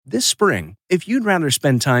This spring, if you'd rather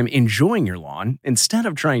spend time enjoying your lawn instead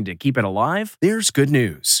of trying to keep it alive, there's good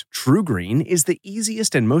news. TruGreen is the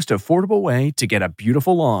easiest and most affordable way to get a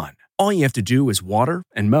beautiful lawn. All you have to do is water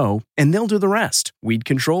and mow, and they'll do the rest. Weed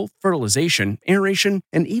control, fertilization, aeration,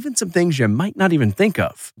 and even some things you might not even think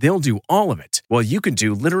of. They'll do all of it, while you can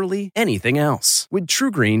do literally anything else. With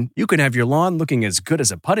TruGreen, you can have your lawn looking as good as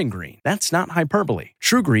a putting green. That's not hyperbole.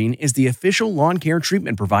 TruGreen is the official lawn care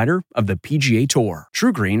treatment provider of the PGA Tour.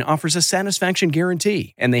 TruGreen offers a satisfaction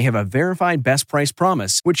guarantee, and they have a verified best price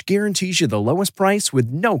promise, which guarantees you the lowest price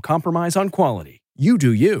with no compromise on quality. You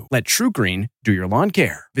do you. Let TruGreen do your lawn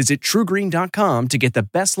care. Visit TruGreen.com to get the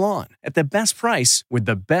best lawn at the best price with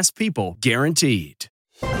the best people guaranteed.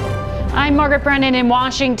 I'm Margaret Brennan in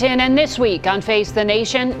Washington, and this week on Face the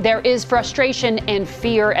Nation, there is frustration and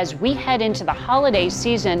fear as we head into the holiday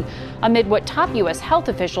season amid what top U.S. health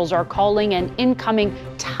officials are calling an incoming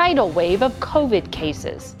tidal wave of COVID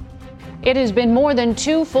cases. It has been more than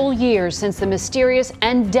 2 full years since the mysterious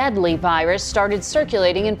and deadly virus started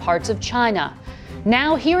circulating in parts of China.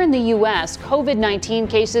 Now, here in the U.S., COVID-19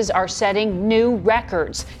 cases are setting new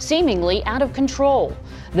records, seemingly out of control.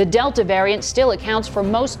 The Delta variant still accounts for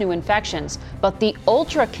most new infections, but the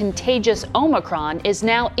ultra-contagious Omicron is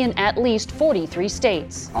now in at least 43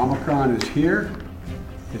 states. Omicron is here.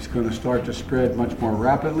 It's going to start to spread much more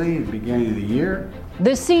rapidly at the beginning of the year.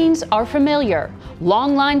 The scenes are familiar.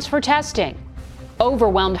 Long lines for testing,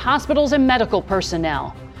 overwhelmed hospitals and medical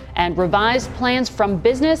personnel, and revised plans from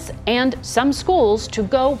business and some schools to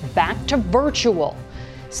go back to virtual.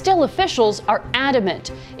 Still, officials are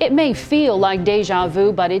adamant. It may feel like deja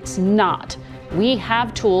vu, but it's not. We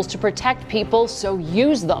have tools to protect people, so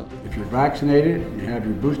use them. If you're vaccinated, you have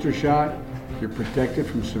your booster shot, you're protected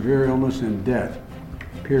from severe illness and death,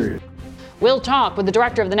 period. We'll talk with the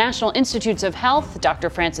director of the National Institutes of Health, Dr.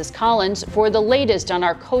 Francis Collins, for the latest on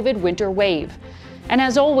our COVID winter wave. And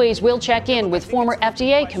as always, we'll check in with former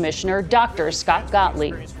FDA Commissioner Dr. Scott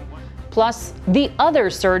Gottlieb. Plus, the other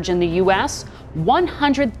surge in the U.S.,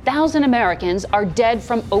 100,000 Americans are dead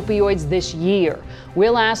from opioids this year.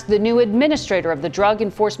 We'll ask the new administrator of the Drug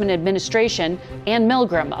Enforcement Administration, Ann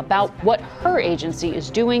Milgram, about what her agency is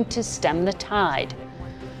doing to stem the tide.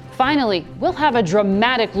 Finally, we'll have a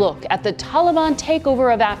dramatic look at the Taliban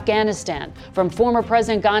takeover of Afghanistan from former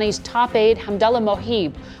President Ghani's top aide Hamdallah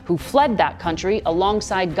Mohib, who fled that country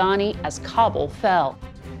alongside Ghani as Kabul fell.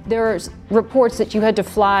 There's reports that you had to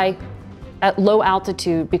fly at low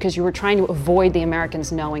altitude because you were trying to avoid the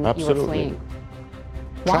Americans knowing that you were fleeing.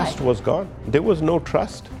 Why? Trust was gone. There was no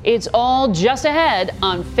trust. It's all just ahead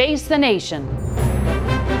on Face the Nation.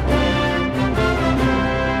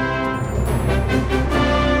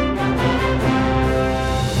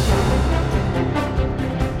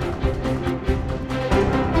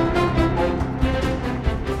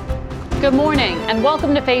 Good morning and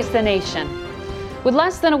welcome to Face the Nation. With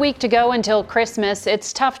less than a week to go until Christmas,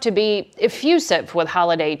 it's tough to be effusive with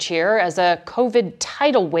holiday cheer as a COVID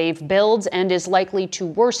tidal wave builds and is likely to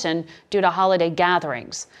worsen due to holiday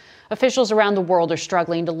gatherings. Officials around the world are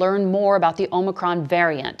struggling to learn more about the Omicron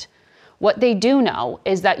variant. What they do know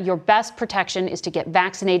is that your best protection is to get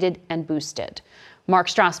vaccinated and boosted. Mark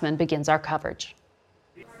Strassman begins our coverage.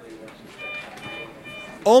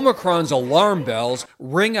 Omicron's alarm bells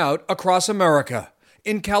ring out across America.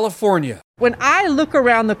 In California, when I look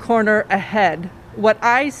around the corner ahead, what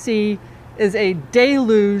I see is a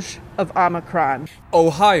deluge of Omicron.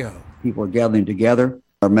 Ohio, people are gathering together.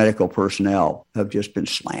 Our medical personnel have just been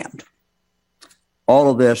slammed. All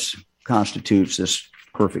of this constitutes this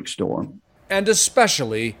perfect storm. And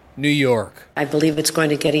especially New York. I believe it's going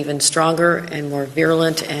to get even stronger and more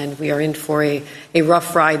virulent, and we are in for a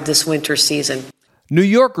rough ride this winter season. New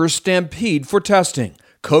Yorkers stampede for testing.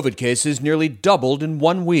 COVID cases nearly doubled in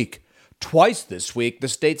 1 week. Twice this week, the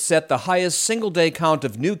state set the highest single-day count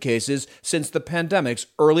of new cases since the pandemic's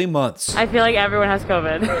early months. I feel like everyone has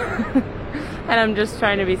COVID, and I'm just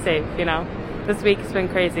trying to be safe, This week's been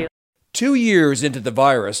crazy. 2 years into the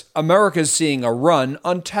virus, America's seeing a run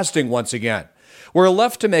on testing once again. We're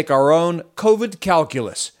left to make our own COVID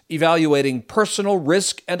calculus, evaluating personal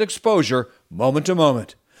risk and exposure moment to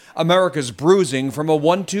moment. America's bruising from a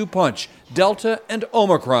 1-2 punch, Delta and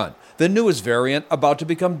Omicron, the newest variant about to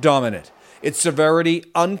become dominant. Its severity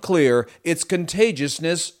unclear, its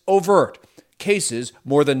contagiousness overt. Cases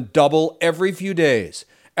more than double every few days.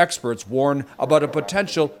 Experts warn about a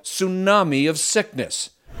potential tsunami of sickness.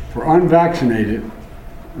 For unvaccinated,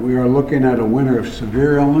 we are looking at a winter of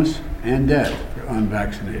severe illness and death for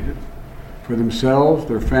unvaccinated. For themselves,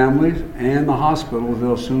 their families, and the hospitals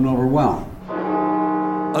they'll soon overwhelm.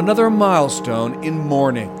 Another milestone in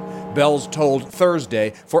mourning. Bells tolled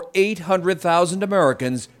Thursday for 800,000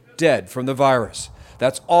 Americans dead from the virus.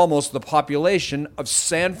 That's almost the population of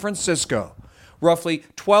San Francisco. Roughly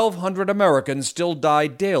 1,200 Americans still die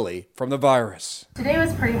daily from the virus. Today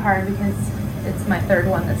was pretty hard because it's my third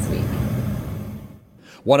one this week.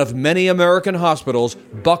 One of many American hospitals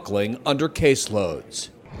buckling under caseloads.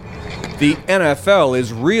 The NFL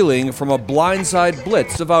is reeling from a blindside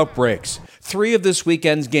blitz of outbreaks. 3 of this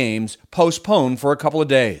weekend's games postponed for a couple of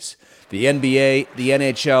days. The NBA, the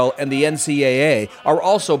NHL, and the NCAA are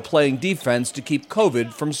also playing defense to keep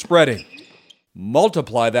COVID from spreading.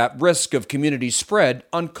 Multiply that risk of community spread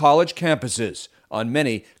on college campuses. On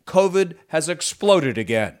many, COVID has exploded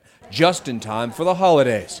again, just in time for the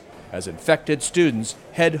holidays, as infected students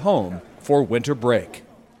head home for winter break.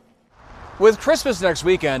 With Christmas next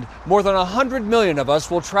weekend, more than 100 million of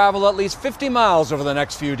us will travel at least 50 miles over the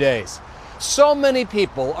next few days. So many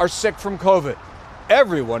people are sick from COVID.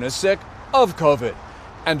 Everyone is sick of COVID.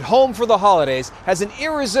 And home for the holidays has an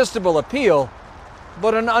irresistible appeal,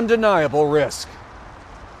 but an undeniable risk.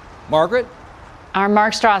 Margaret? Our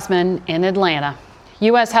Mark Strassman in Atlanta.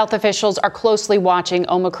 U.S. health officials are closely watching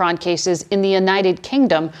Omicron cases in the United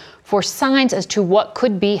Kingdom for signs as to what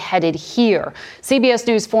could be headed here. CBS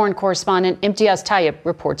News foreign correspondent Imtiaz Tayyip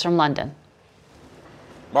reports from London.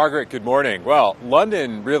 Margaret, good morning. Well,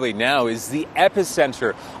 London really now is the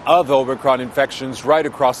epicenter of Omicron infections right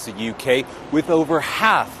across the UK, with over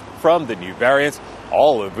half from the new variant,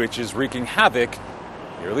 all of which is wreaking havoc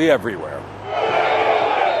nearly everywhere.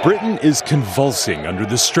 Britain is convulsing under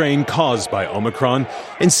the strain caused by Omicron.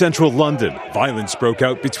 In central London, violence broke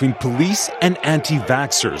out between police and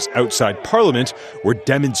anti-vaxxers outside Parliament, where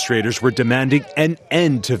demonstrators were demanding an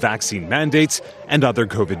end to vaccine mandates and other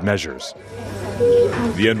COVID measures.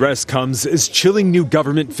 The unrest comes as chilling new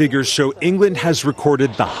government figures show England has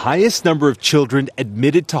recorded the highest number of children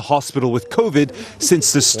admitted to hospital with COVID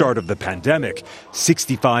since the start of the pandemic.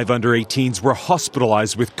 65 under-18s were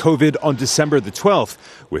hospitalized with COVID on December the 12th,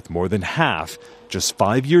 with more than half just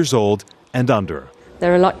 5 years old and under.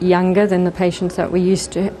 They're a lot younger than the patients that we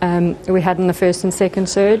had in the first and second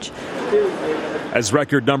surge. As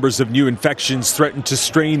record numbers of new infections threaten to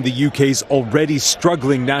strain the UK's already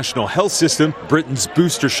struggling national health system, Britain's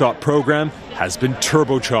booster shot program has been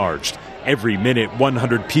turbocharged. Every minute,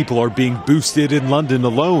 100 people are being boosted in London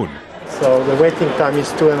alone. So the waiting time is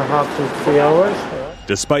 2.5 to 3 hours.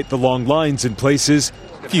 Despite the long lines in places,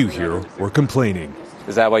 few here were complaining.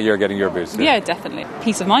 Is that why you're getting your booster? Yeah, definitely.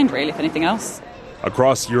 Peace of mind, really, if anything else.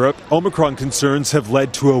 Across Europe, Omicron concerns have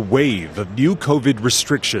led to a wave of new COVID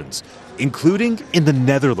restrictions, including in the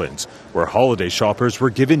Netherlands, where holiday shoppers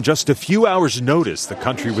were given just a few hours' notice the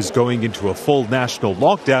country was going into a full national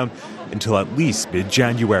lockdown until at least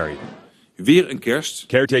mid-January.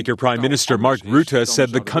 Caretaker Prime Minister Mark Rutte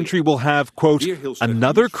said the country will have, quote,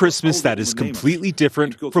 another Christmas that is completely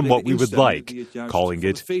different from what we would like, calling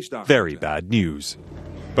it very bad news.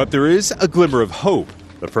 But there is a glimmer of hope.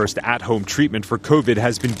 The first at-home treatment for COVID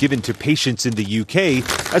has been given to patients in the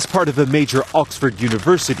UK as part of a major Oxford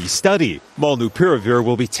University study. Molnupiravir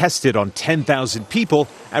will be tested on 10,000 people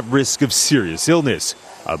at risk of serious illness,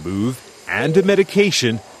 a move and a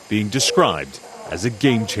medication being described as a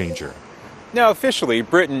game changer. Now, officially,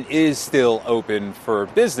 Britain is still open for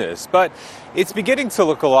business, but it's beginning to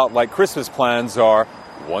look a lot like Christmas plans are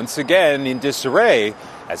once again in disarray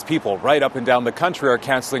as people right up and down the country are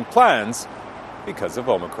canceling plans because of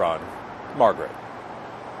Omicron. Margaret.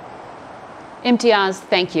 Imtiaz,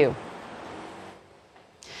 thank you.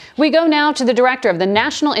 We go now to the director of the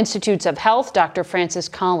National Institutes of Health, Dr. Francis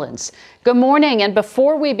Collins. Good morning. And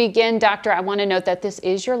before we begin, Doctor, I want to note that this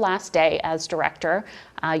is your last day as director.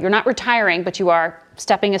 You're not retiring, but you are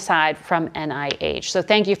stepping aside from NIH. So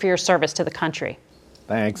thank you for your service to the country.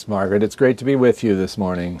 Thanks, Margaret. It's great to be with you this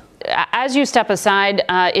morning. As you step aside,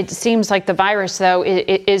 it seems like the virus, though,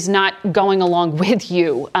 is not going along with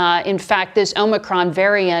you. In fact, this Omicron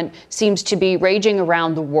variant seems to be raging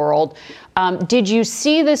around the world. Did you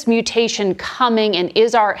see this mutation coming, and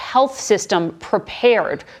is our health system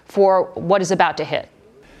prepared for what is about to hit?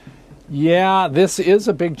 Yeah, this is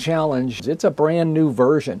a big challenge. It's a brand new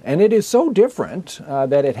version, and it is so different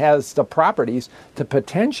that it has the properties to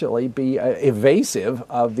potentially be evasive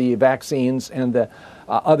of the vaccines and the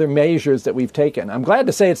other measures that we've taken. I'm glad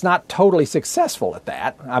to say it's not totally successful at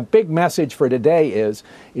that. A big message for today is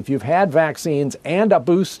if you've had vaccines and a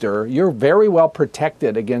booster, you're very well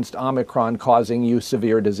protected against Omicron causing you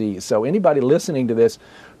severe disease. So anybody listening to this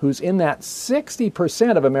who's in that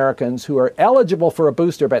 60% of Americans who are eligible for a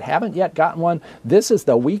booster but haven't yet gotten one, this is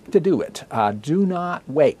the week to do it. Do not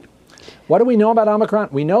wait. What do we know about Omicron?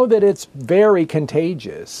 We know that it's very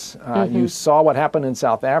contagious. You saw what happened in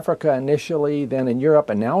South Africa initially, then in Europe,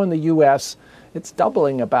 and now in the U.S. It's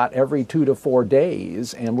doubling about every 2 to 4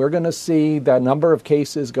 days, and we're going to see the number of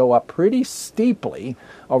cases go up pretty steeply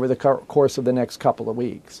over the course of the next couple of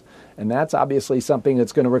weeks. And that's obviously something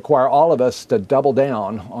that's going to require all of us to double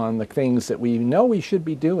down on the things that we know we should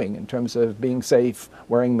be doing in terms of being safe,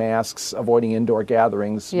 wearing masks, avoiding indoor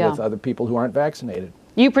gatherings with other people who aren't vaccinated.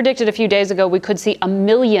 You predicted a few days ago we could see 1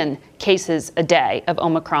 million cases a day of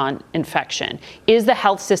Omicron infection. Is the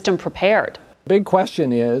health system prepared? Big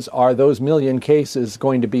question is, are those million cases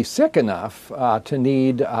going to be sick enough to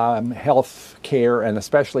need health care and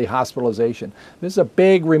especially hospitalization? This is a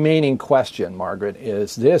big remaining question, Margaret.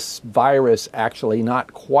 Is this virus actually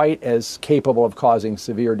not quite as capable of causing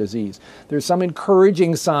severe disease? There's some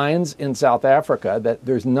encouraging signs in South Africa that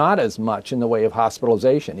there's not as much in the way of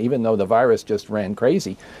hospitalization, even though the virus just ran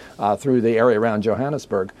crazy through the area around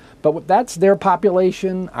Johannesburg. But that's their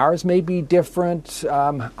population. Ours may be different.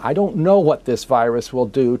 I don't know what this virus will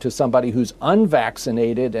do to somebody who's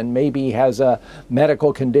unvaccinated and maybe has a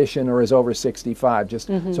medical condition or is over 65. Just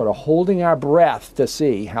sort of holding our breath to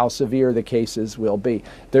see how severe the cases will be.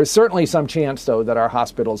 There's certainly some chance, though, that our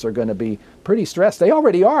hospitals are going to be pretty stressed. They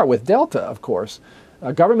already are with Delta, of course.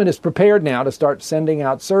 Government is prepared now to start sending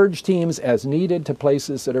out surge teams as needed to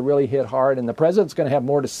places that are really hit hard, and the president's going to have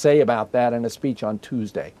more to say about that in a speech on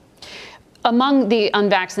Tuesday. Among the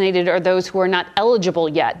unvaccinated are those who are not eligible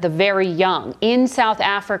yet, the very young. In South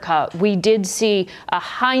Africa, we did see a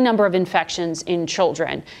high number of infections in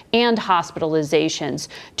children and hospitalizations.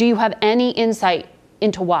 Do you have any insight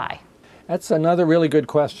into why? That's another really good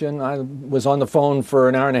question. I was on the phone for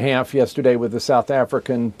an hour and a half yesterday with the South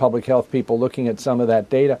African public health people looking at some of that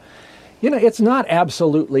data. You know, it's not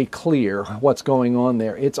absolutely clear what's going on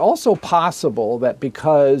there. It's also possible that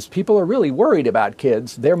because people are really worried about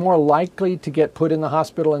kids, they're more likely to get put in the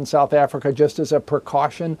hospital in South Africa just as a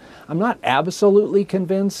precaution. I'm not absolutely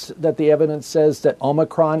convinced that the evidence says that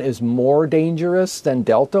Omicron is more dangerous than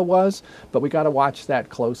Delta was, but we got to watch that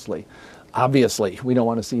closely. Obviously, we don't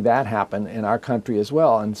want to see that happen in our country as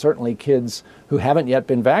well. And certainly kids who haven't yet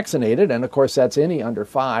been vaccinated, and of course that's any under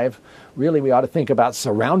 5, really we ought to think about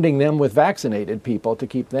surrounding them with vaccinated people to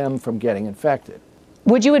keep them from getting infected.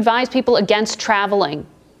 Would you advise people against traveling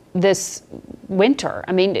this winter?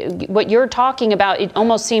 I mean, what you're talking about, it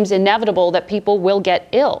almost seems inevitable that people will get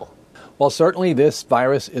ill. Well, certainly this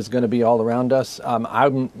virus is going to be all around us.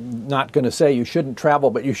 I'm not going to say you shouldn't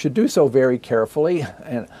travel, but you should do so very carefully.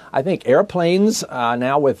 And I think airplanes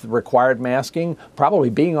now with required masking,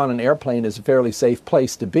 probably being on an airplane is a fairly safe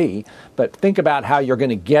place to be. But think about how you're going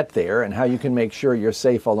to get there and how you can make sure you're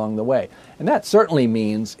safe along the way. And that certainly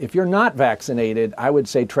means if you're not vaccinated, I would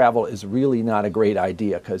say travel is really not a great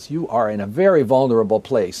idea because you are in a very vulnerable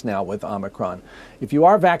place now with Omicron. If you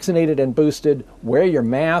are vaccinated and boosted, wear your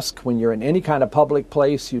mask when you're in any kind of public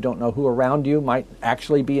place. You don't know who around you might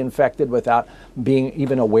actually be infected without being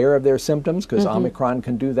even aware of their symptoms, because Omicron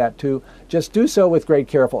can do that too. Just do so with great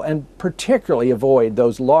careful, and particularly avoid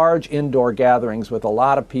those large indoor gatherings with a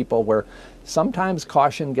lot of people where sometimes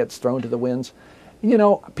caution gets thrown to the winds. You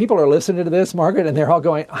know, people are listening to this, Margaret, and they're all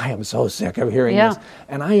going, I am so sick of hearing this.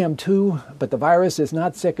 And I am too, but the virus is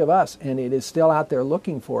not sick of us, and it is still out there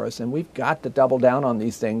looking for us, and we've got to double down on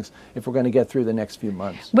these things if we're going to get through the next few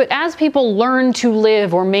months. But as people learn to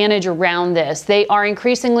live or manage around this, they are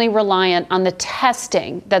increasingly reliant on the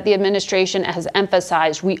testing that the administration has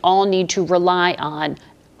emphasized we all need to rely on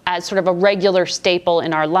as sort of a regular staple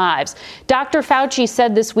in our lives. Dr. Fauci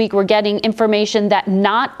said this week we're getting information that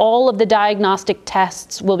not all of the diagnostic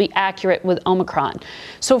tests will be accurate with Omicron.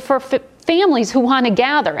 So for families who want to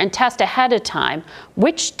gather and test ahead of time,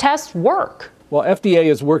 which tests work? Well, FDA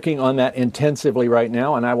is working on that intensively right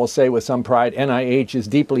now, and I will say with some pride, NIH is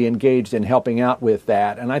deeply engaged in helping out with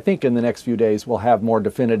that. And I think in the next few days we'll have more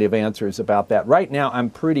definitive answers about that. Right now, I'm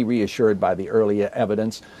pretty reassured by the early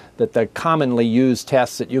evidence that the commonly used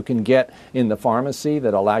tests that you can get in the pharmacy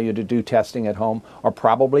that allow you to do testing at home are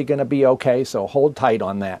probably going to be okay, so hold tight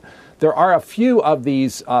on that. There are a few of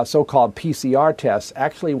these so-called PCR tests,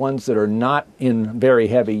 actually ones that are not in very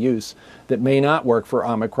heavy use, that may not work for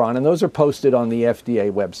Omicron, and those are posted on the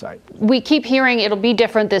FDA website. We keep hearing it'll be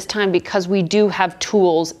different this time because we do have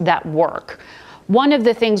tools that work. One of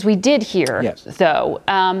the things we did hear, though,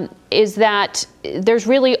 is that there's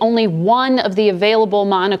really only one of the available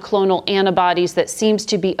monoclonal antibodies that seems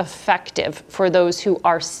to be effective for those who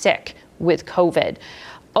are sick with COVID.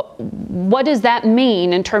 What does that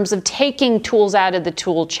mean in terms of taking tools out of the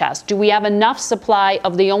tool chest? Do we have enough supply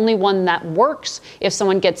of the only one that works? If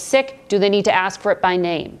someone gets sick, do they need to ask for it by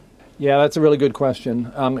name? Yeah, that's a really good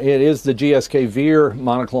question. It is the GSK Vir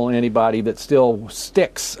monoclonal antibody that still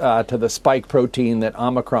sticks to the spike protein that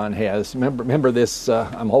Omicron has. Remember this,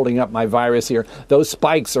 I'm holding up my virus here. Those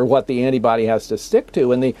spikes are what the antibody has to stick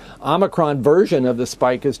to, and the Omicron version of the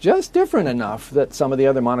spike is just different enough that some of the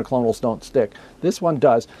other monoclonals don't stick. This one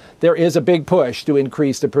does. There is a big push to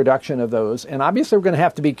increase the production of those, and obviously we're going to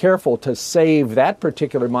have to be careful to save that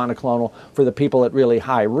particular monoclonal for the people at really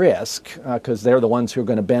high risk, because they're the ones who are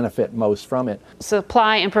going to benefit most from it.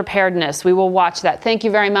 Supply and preparedness. We will watch that. Thank you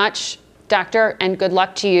very much, Doctor, and good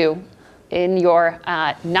luck to you in your,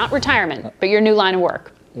 not retirement, but your new line of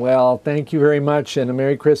work. Well, thank you very much, and a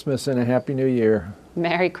Merry Christmas and a Happy New Year.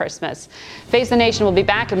 Merry Christmas. Face the Nation will be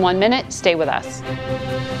back in 1 minute. Stay with us.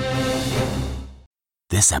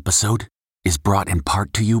 This episode is brought in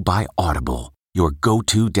part to you by Audible, your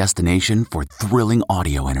go-to destination for thrilling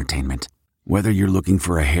audio entertainment. Whether you're looking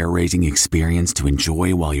for a hair-raising experience to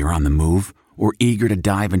enjoy while you're on the move, or eager to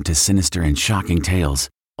dive into sinister and shocking tales,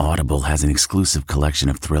 Audible has an exclusive collection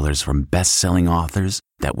of thrillers from best-selling authors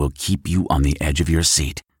that will keep you on the edge of your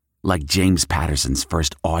seat. Like James Patterson's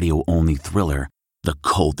first audio-only thriller, The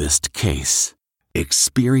Coldest Case.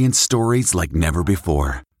 Experience stories like never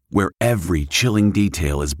before, where every chilling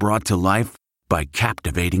detail is brought to life by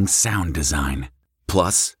captivating sound design.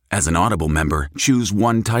 Plus, as an Audible member, choose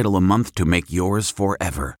one title a month to make yours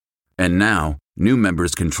forever. And now, new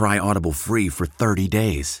members can try Audible free for 30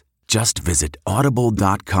 days. Just visit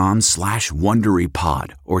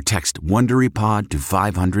audible.com/WonderyPod or text WonderyPod to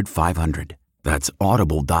 500-500. That's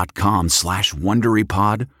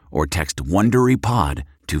audible.com/WonderyPod or text WonderyPod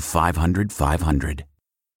to 500-500.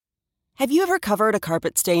 Have you ever covered a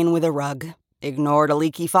carpet stain with a rug? Ignored a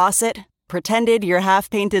leaky faucet? Pretended your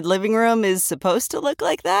half-painted living room is supposed to look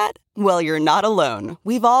like that? Well, you're not alone.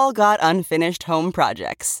 We've all got unfinished home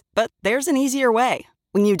projects. But there's an easier way.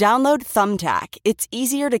 When you download Thumbtack, it's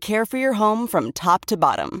easier to care for your home from top to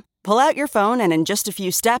bottom. Pull out your phone and in just a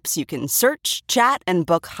few steps, you can search, chat, and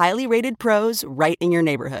book highly rated pros right in your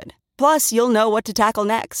neighborhood. Plus, you'll know what to tackle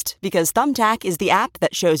next, because Thumbtack is the app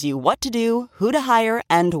that shows you what to do, who to hire,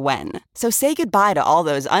 and when. So say goodbye to all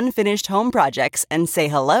those unfinished home projects and say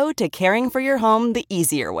hello to caring for your home the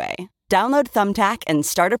easier way. Download Thumbtack and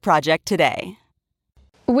start a project today.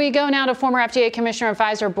 We go now to former FDA Commissioner and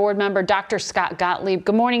Pfizer board member Dr. Scott Gottlieb.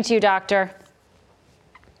 Good morning to you, Doctor.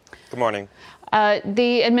 Good morning.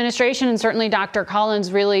 The administration and certainly Dr.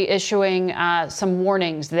 Collins really issuing some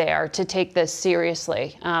warnings there to take this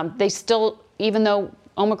seriously. They still, even though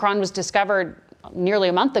Omicron was discovered nearly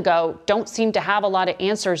a month ago, don't seem to have a lot of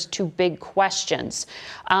answers to big questions.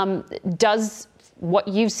 Does what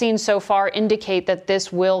you've seen so far indicate that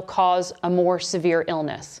this will cause a more severe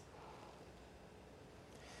illness?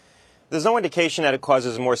 There's no indication that it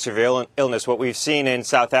causes more severe illness. What we've seen in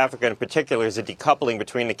South Africa in particular is a decoupling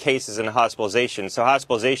between the cases and the hospitalizations. So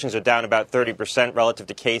hospitalizations are down about 30% relative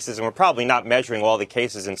to cases, and we're probably not measuring all the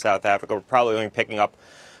cases in South Africa. We're probably only picking up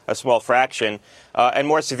a small fraction. And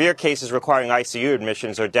more severe cases requiring ICU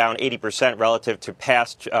admissions are down 80% relative to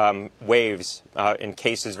past waves in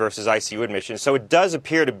cases versus ICU admissions. So it does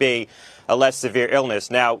appear to be a less severe illness.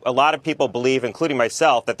 Now, a lot of people believe, including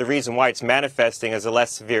myself, that the reason why it's manifesting as a less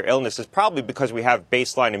severe illness is probably because we have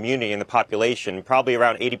baseline immunity in the population. Probably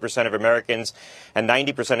around 80% of Americans and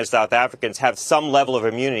 90% of South Africans have some level of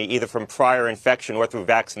immunity, either from prior infection or through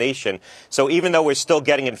vaccination. So even though we're still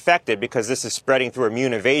getting infected, because this is spreading through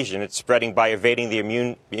immune evasion, it's spreading by evading the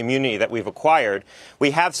immunity that we've acquired,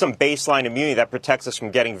 we have some baseline immunity that protects us from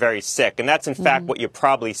getting very sick. And that's, in fact, what you're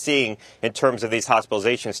probably seeing in terms of these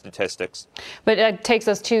hospitalization statistics. But it takes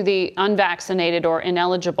us to the unvaccinated or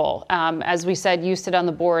ineligible. As we said, you sit on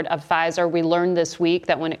the board of Pfizer. We learned this week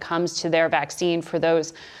that when it comes to their vaccine for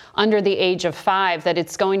those under the age of 5, that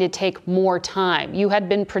it's going to take more time. You had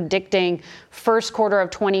been predicting first quarter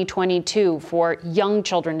of 2022 for young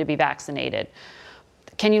children to be vaccinated.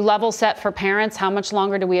 Can you level set for parents? How much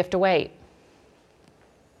longer do we have to wait?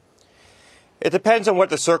 It depends on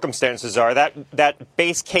what the circumstances are. That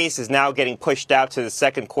base case is now getting pushed out to the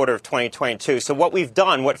second quarter of 2022. So what we've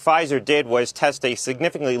done, what Pfizer did, was test a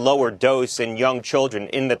significantly lower dose in young children,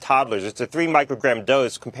 in the toddlers. It's a 3 microgram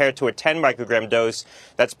dose compared to a 10 microgram dose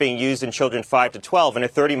that's being used in children 5 to 12 and a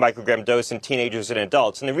 30 microgram dose in teenagers and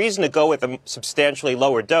adults. And the reason to go with a substantially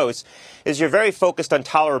lower dose is you're very focused on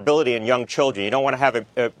tolerability in young children. You don't want to have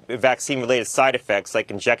a vaccine-related side effects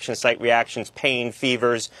like injection site reactions, pain,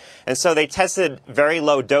 fevers. And so they tested very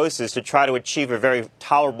low doses to try to achieve a very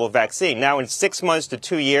tolerable vaccine. Now, in 6 months to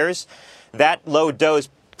 2 years, that low dose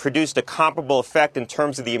produced a comparable effect in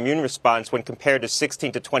terms of the immune response when compared to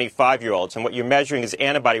 16 to 25-year-olds. And what you're measuring is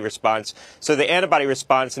antibody response. So the antibody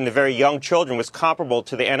response in the very young children was comparable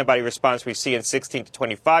to the antibody response we see in 16 to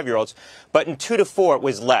 25-year-olds, but in 2 to 4 it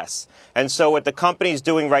was less. And so what the company is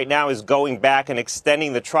doing right now is going back and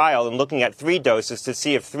extending the trial and looking at 3 doses to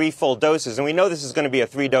see if 3 full doses, and we know this is going to be a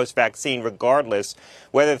 3-dose vaccine regardless,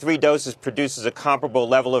 whether 3 doses produces a comparable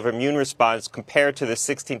level of immune response compared to the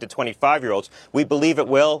 16 to 25-year-olds. We believe it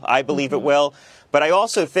will. I believe it will. But I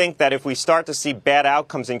also think that if we start to see bad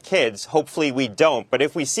outcomes in kids, hopefully we don't. But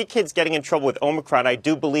if we see kids getting in trouble with Omicron, I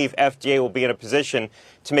do believe FDA will be in a position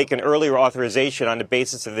to make an earlier authorization on the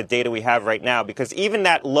basis of the data we have right now, because even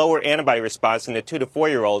that lower antibody response in the 2 to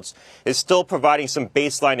 4-year-olds is still providing some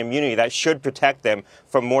baseline immunity that should protect them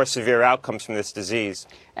from more severe outcomes from this disease.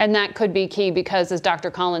 And that could be key because, as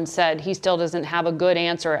Dr. Collins said, he still doesn't have a good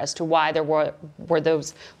answer as to why there were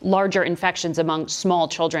those larger infections among small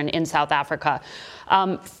children in South Africa.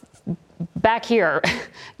 Back here,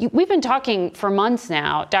 we've been talking for months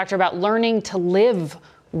now, Doctor, about learning to live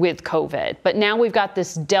with COVID. But now we've got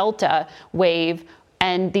this Delta wave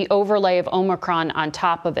and the overlay of Omicron on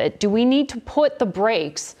top of it. Do we need to put the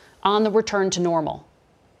brakes on the return to normal?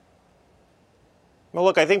 Well,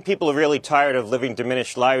 look, I think people are really tired of living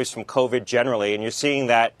diminished lives from COVID generally, and you're seeing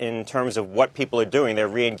that in terms of what people are doing. They're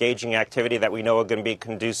re-engaging activity that we know are going to be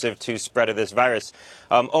conducive to spread of this virus.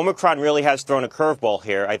 Omicron really has thrown a curveball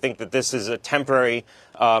here. I think that this is a temporary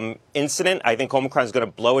incident. I think Omicron is going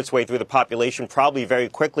to blow its way through the population probably very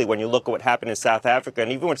quickly when you look at what happened in South Africa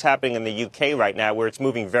and even what's happening in the UK right now, where it's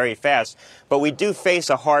moving very fast. But we do face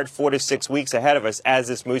a hard 4 to 6 weeks ahead of us as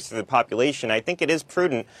this moves through the population. I think it is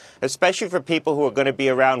prudent, especially for people who are going to be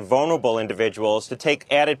around vulnerable individuals, to take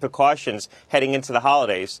added precautions heading into the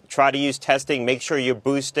holidays. Try to use testing, make sure you're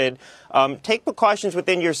boosted. Take precautions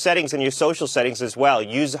within your settings and your social settings as well.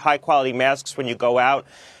 Use high-quality masks when you go out.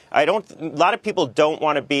 A lot of people don't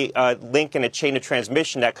want to be a link in a chain of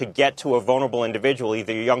transmission that could get to a vulnerable individual,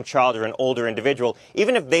 either a young child or an older individual,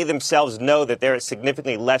 even if they themselves know that they're at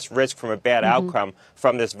significantly less risk from a bad outcome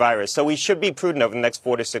from this virus. So we should be prudent over the next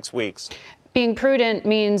 4 to 6 weeks. Being prudent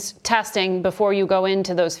means testing before you go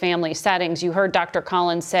into those family settings. You heard Dr.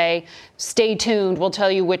 Collins say, stay tuned, we'll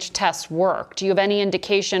tell you which tests work. Do you have any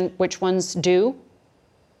indication which ones do?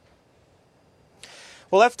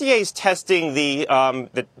 Well, FDA is testing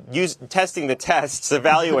testing the tests,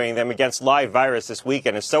 evaluating them against live virus this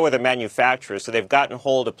weekend, and so are the manufacturers. So they've gotten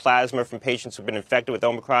hold of plasma from patients who've been infected with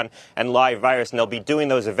Omicron and live virus, and they'll be doing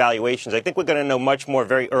those evaluations. I think we're going to know much more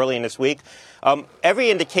very early in this week.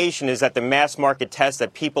 Every indication is that the mass market tests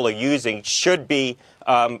that people are using should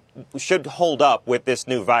hold up with this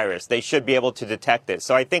new virus. They should be able to detect it.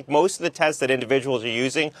 So I think most of the tests that individuals are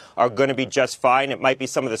using are going to be just fine. It might be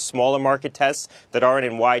some of the smaller market tests that aren't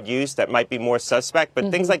in wide use that might be more suspect, but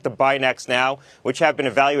things like the Binax Now, which have been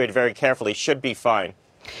evaluated very carefully, should be fine.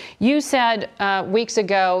 You said weeks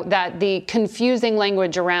ago that the confusing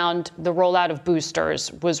language around the rollout of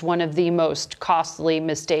boosters was one of the most costly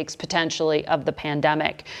mistakes potentially of the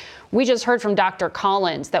pandemic. We just heard from Dr.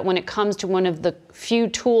 Collins that when it comes to one of the few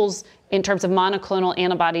tools in terms of monoclonal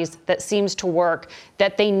antibodies that seems to work,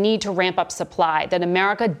 that they need to ramp up supply, that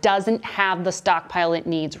America doesn't have the stockpile it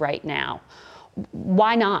needs right now.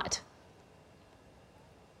 Why not?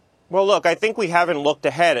 Well, look, I think we haven't looked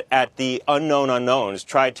ahead at the unknown unknowns,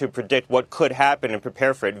 tried to predict what could happen and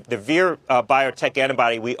prepare for it. The Vir biotech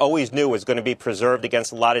antibody we always knew was going to be preserved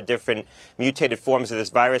against a lot of different mutated forms of this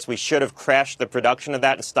virus. We should have crashed the production of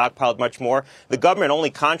that and stockpiled much more. The government only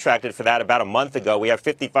contracted for that about a month ago. We have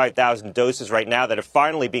 55,000 doses right now that are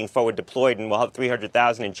finally being forward deployed, and we'll have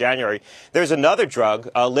 300,000 in January. There's another drug.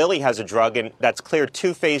 Lilly has a drug that's cleared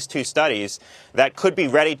 2 phase 2 studies that could be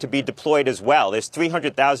ready to be deployed as well. There's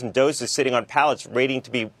 300,000 doses sitting on pallets waiting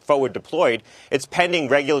to be forward deployed. It's pending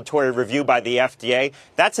regulatory review by the FDA.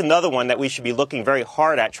 That's another one that we should be looking very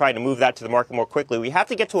hard at, trying to move that to the market more quickly. We have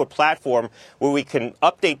to get to a platform where we can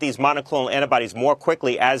update these monoclonal antibodies more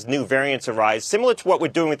quickly as new variants arise, similar to what we're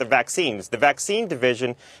doing with the vaccines. The vaccine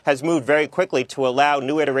division has moved very quickly to allow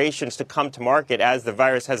new iterations to come to market as the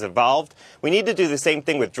virus has evolved. We need to do the same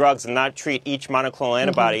thing with drugs and not treat each monoclonal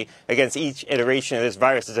antibody against each iteration of this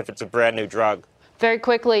virus as if it's a brand new drug. Very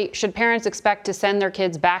quickly, should parents expect to send their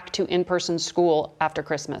kids back to in-person school after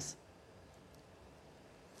Christmas?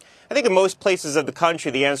 I think in most places of the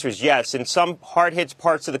country, the answer is yes. In some hard-hit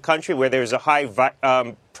parts of the country where there's a high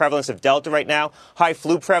prevalence of Delta right now, high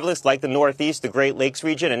flu prevalence like the Northeast, the Great Lakes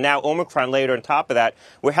region, and now Omicron later on top of that,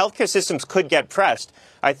 where healthcare systems could get pressed,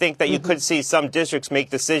 I think that you could see some districts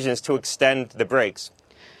make decisions to extend the breaks.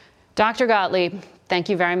 Dr. Gottlieb, thank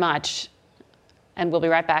you very much. And we'll be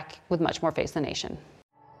right back with much more Face the Nation.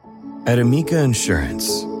 At Amica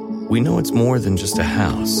Insurance, we know it's more than just a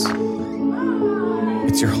house.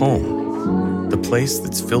 It's your home, the place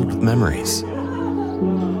that's filled with memories.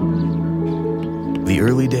 The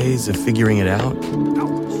early days of figuring it out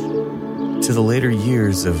to the later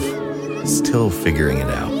years of still figuring it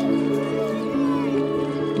out.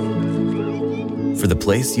 For the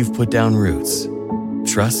place you've put down roots,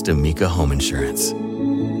 trust Amica Home Insurance.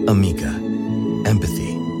 Amica,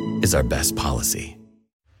 empathy is our best policy.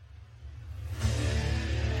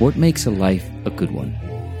 What makes a life a good one?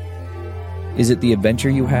 Is it the adventure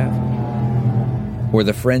you have? Or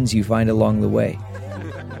the friends you find along the way?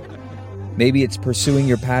 Maybe it's pursuing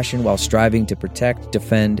your passion while striving to protect,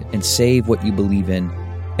 defend, and save what you believe in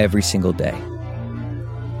every single day.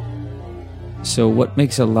 So what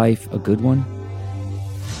makes a life a good one?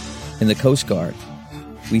 In the Coast Guard,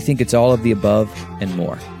 we think it's all of the above and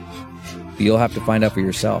more. But you'll have to find out for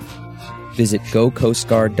yourself. Visit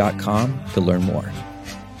gocoastguard.com to learn more.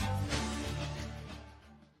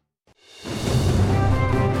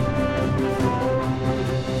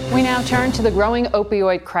 We now turn to the growing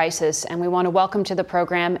opioid crisis, and we want to welcome to the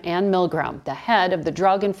program Anne Milgram, the head of the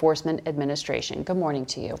Drug Enforcement Administration. Good morning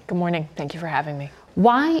to you. Good morning. Thank you for having me.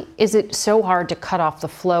 Why is it so hard to cut off the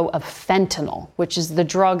flow of fentanyl, which is the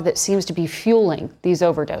drug that seems to be fueling these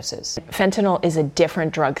overdoses? Fentanyl is a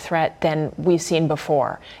different drug threat than we've seen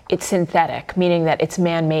before. It's synthetic, meaning that it's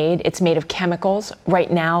man-made. It's made of chemicals. Right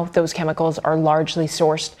now, those chemicals are largely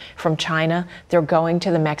sourced from China. They're going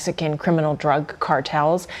to the Mexican criminal drug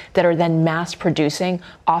cartels that are then mass producing,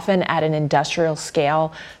 often at an industrial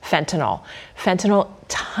scale, fentanyl. Fentanyl,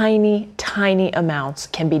 tiny amounts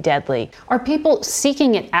can be deadly. Are people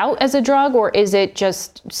seeking it out as a drug, or is it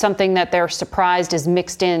just something that they're surprised is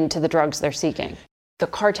mixed into the drugs they're seeking? The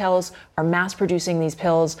cartels are mass producing these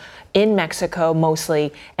pills in Mexico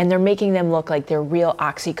mostly, and they're making them look like they're real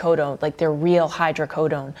oxycodone, like they're real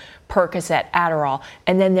hydrocodone, Percocet, Adderall,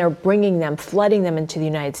 and then they're bringing them, flooding them into the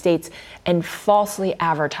United States and falsely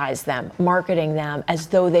advertise them, marketing them as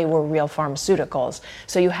though they were real pharmaceuticals.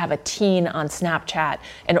 So you have a teen on Snapchat,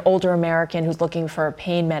 an older American who's looking for a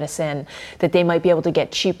pain medicine that they might be able to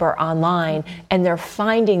get cheaper online, and they're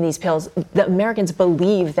finding these pills. The Americans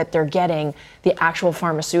believe that they're getting the actual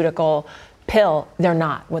pharmaceutical pill. They're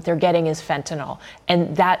not. What they're getting is fentanyl.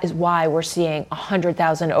 And that is why we're seeing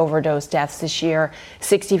 100,000 overdose deaths this year.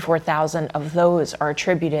 64,000 of those are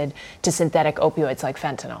attributed to synthetic opioids like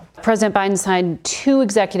fentanyl. President Biden signed 2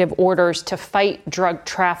 executive orders to fight drug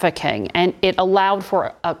trafficking, and it allowed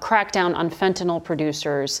for a crackdown on fentanyl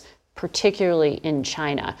producers, particularly in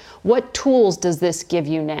China. What tools does this give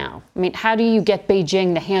you now? I mean, how do you get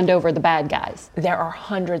Beijing to hand over the bad guys? There are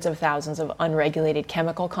hundreds of thousands of unregulated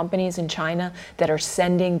chemical companies in China that are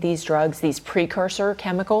sending these drugs, these precursor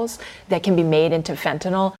chemicals that can be made into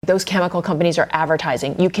fentanyl. Those chemical companies are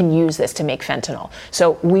advertising, you can use this to make fentanyl.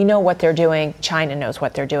 So we know what they're doing. China knows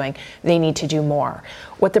what they're doing. They need to do more.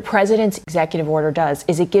 What the president's executive order does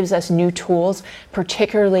is it gives us new tools,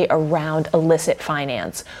 particularly around illicit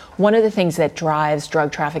finance. One of the things that drives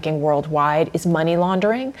drug trafficking worldwide is money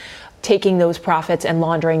laundering, taking those profits and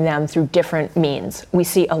laundering them through different means. We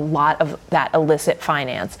see a lot of that illicit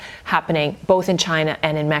finance happening both in China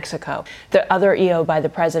and in Mexico. The other EO by the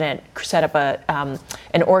president set up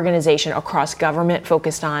an organization across government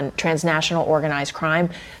focused on transnational organized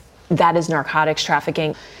crime. That is narcotics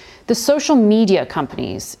trafficking. The social media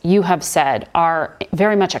companies, you have said, are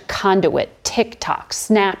very much a conduit. TikTok,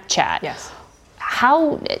 Snapchat. Yes.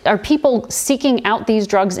 How are people seeking out these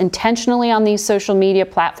drugs intentionally on these social media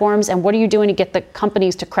platforms, and what are you doing to get the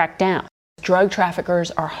companies to crack down? Drug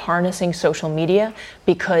traffickers are harnessing social media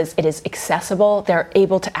because it is accessible. They're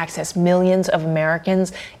able to access millions of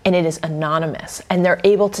Americans, and it is anonymous. And they're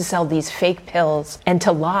able to sell these fake pills and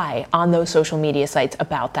to lie on those social media sites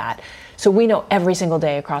about that. So we know every single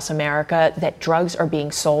day across America that drugs are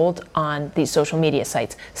being sold on these social media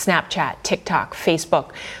sites, Snapchat, TikTok,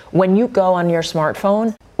 Facebook. When you go on your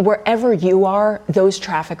smartphone, wherever you are, those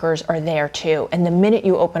traffickers are there too. And the minute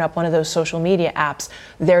you open up one of those social media apps,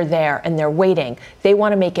 they're there and they're waiting. They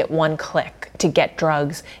want to make it one click to get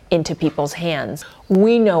drugs into people's hands.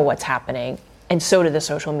 We know what's happening, and so do the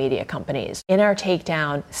social media companies. In our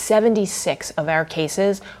takedown, 76 of our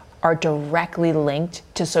cases are directly linked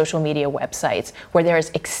to social media websites where there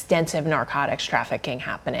is extensive narcotics trafficking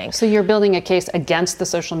happening. So you're building a case against the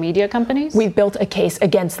social media companies? We've built a case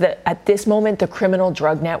against at this moment, the criminal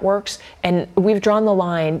drug networks, and we've drawn the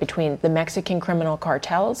line between the Mexican criminal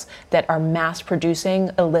cartels that are mass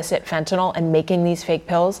producing illicit fentanyl and making these fake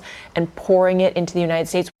pills and pouring it into the United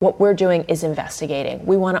States. What we're doing is investigating.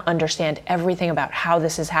 We want to understand everything about how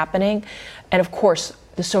this is happening. And of course,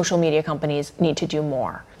 the social media companies need to do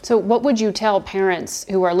more. So what would you tell parents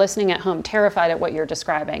who are listening at home, terrified at what you're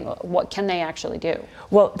describing? What can they actually do?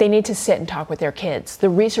 Well, they need to sit and talk with their kids. The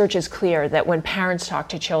research is clear that when parents talk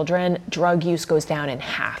to children, drug use goes down in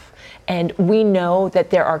half. And we know that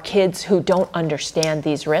there are kids who don't understand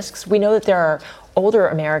these risks. We know that there are older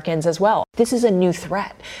Americans as well. This is a new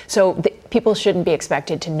threat. So people shouldn't be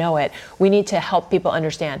expected to know it. We need to help people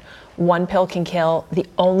understand one pill can kill. The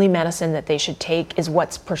only medicine that they should take is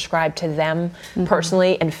what's prescribed to them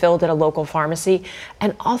personally and filled at a local pharmacy.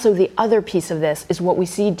 And also the other piece of this is what we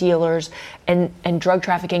see dealers and drug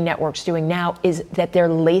trafficking networks doing now is that they're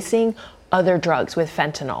lacing other drugs with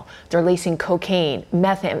fentanyl. They're lacing cocaine,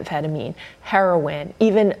 methamphetamine, heroin.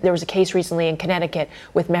 Even there was a case recently in Connecticut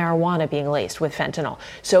with marijuana being laced with fentanyl.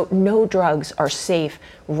 So no drugs are safe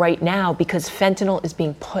right now because fentanyl is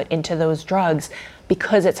being put into those drugs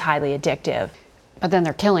because it's highly addictive. But then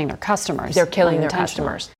they're killing their customers. They're killing their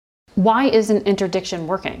customers. Why isn't interdiction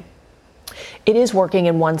working? It is working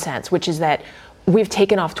in one sense, which is that we've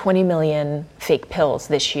taken off 20 million fake pills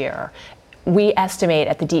this year. We estimate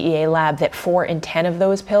at the DEA lab that 4 in 10 of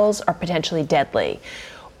those pills are potentially deadly.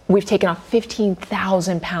 We've taken off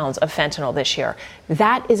 15,000 pounds of fentanyl this year.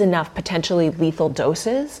 That is enough potentially lethal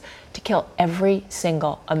doses to kill every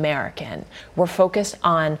single American. We're focused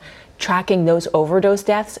on tracking those overdose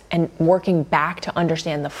deaths and working back to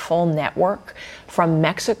understand the full network from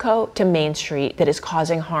Mexico to Main Street that is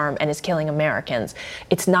causing harm and is killing Americans.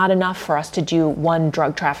 It's not enough for us to do one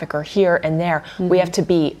drug trafficker here and there. We have to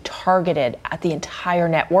be targeted at the entire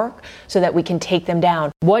network so that we can take them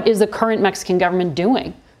down. What is the current Mexican government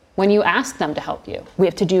doing when you ask them to help you? We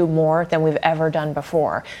have to do more than we've ever done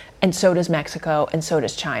before. And so does Mexico, and so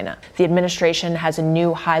does China. The administration has a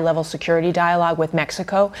new high-level security dialogue with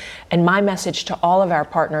Mexico, and my message to all of our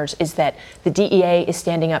partners is that the DEA is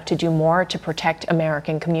standing up to do more to protect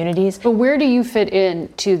American communities. But where do you fit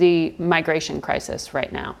in to the migration crisis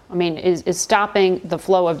right now? I mean, is stopping the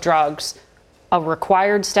flow of drugs a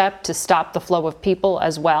required step to stop the flow of people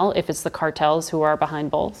as well, if it's the cartels who are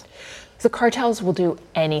behind both? The cartels will do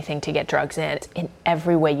anything to get drugs in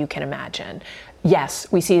every way you can imagine. Yes,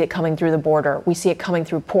 we see it coming through the border. We see it coming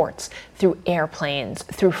through ports, through airplanes,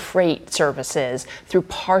 through freight services, through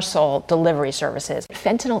parcel delivery services.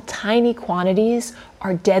 Fentanyl, tiny quantities,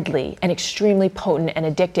 are deadly and extremely potent and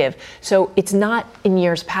addictive. So it's not in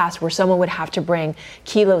years past where someone would have to bring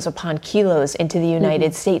kilos upon kilos into the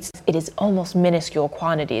United States. It is almost minuscule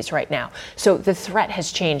quantities right now. So the threat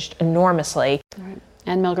has changed enormously. All right.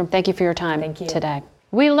 Ann Milgram, thank you for your time today.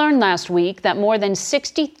 We learned last week that more than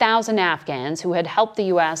 60,000 Afghans who had helped the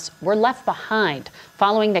U.S. were left behind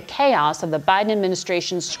following the chaos of the Biden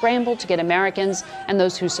administration's scramble to get Americans and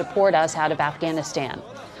those who support us out of Afghanistan.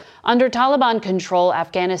 Under Taliban control,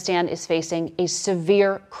 Afghanistan is facing a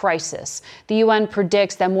severe crisis. The UN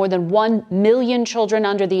predicts that more than 1 million children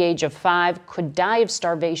under the age of 5 could die of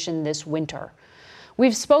starvation this winter.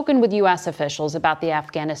 We've spoken with U.S. officials about the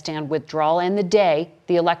Afghanistan withdrawal and the day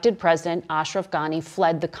the elected president, Ashraf Ghani,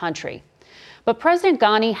 fled the country. But President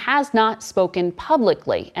Ghani has not spoken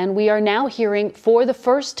publicly, and we are now hearing for the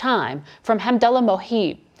first time from Hamdallah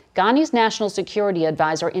Mohib, Ghani's national security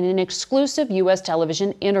advisor, in an exclusive U.S.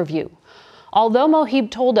 television interview. Although Mohib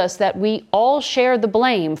told us that we all share the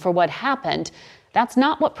blame for what happened, that's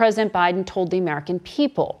not what President Biden told the American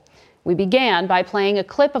people. We began by playing a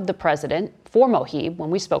clip of the president for Mohib when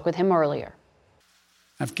we spoke with him earlier.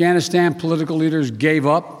 Afghanistan political leaders gave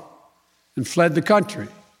up and fled the country.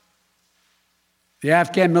 The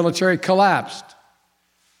Afghan military collapsed,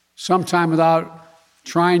 sometime without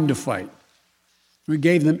trying to fight. We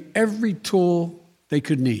gave them every tool they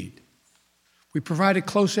could need. We provided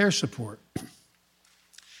close air support.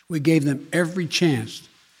 We gave them every chance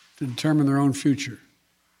to determine their own future.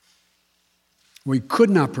 What we could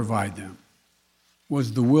not provide them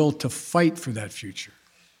was the will to fight for that future.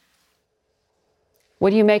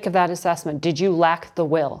 What do you make of that assessment? Did you lack the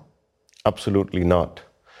will? Absolutely not.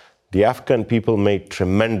 The Afghan people made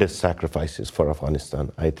tremendous sacrifices for Afghanistan.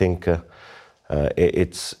 I think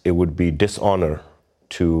it would be dishonor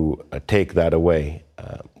to take that away.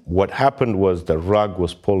 What happened was the rug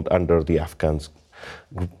was pulled under the Afghans'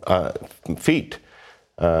 feet.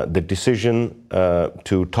 the decision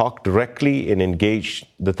to talk directly and engage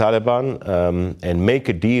the Taliban and make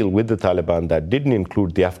a deal with the Taliban that didn't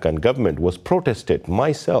include the Afghan government was protested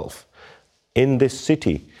myself in this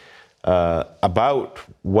city about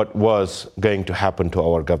what was going to happen to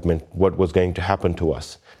our government, what was going to happen to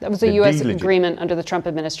us. That was a U.S. agreement under the Trump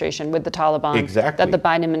administration with the Taliban that the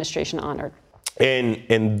Biden administration honored.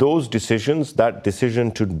 And those decisions, that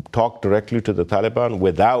decision to talk directly to the Taliban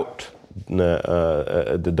without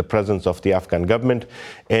the presence of the Afghan government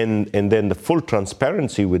and then the full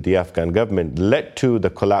transparency with the Afghan government led to the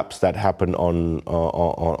collapse that happened on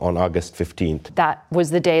August 15th. That was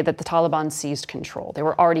the day that the Taliban seized control. They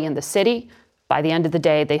were already in the city. By the end of the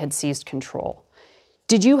day, they had seized control.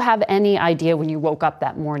 Did you have any idea when you woke up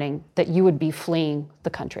that morning that you would be fleeing the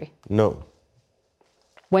country? No.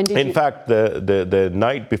 When did In fact, the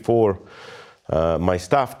night before, my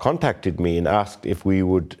staff contacted me and asked if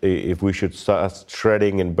we should start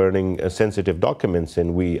shredding and burning sensitive documents, and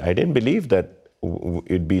I didn't believe that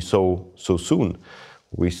it'd be so soon.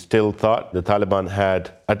 We still thought the Taliban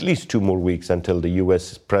had at least 2 more weeks until the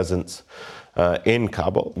U.S. presence in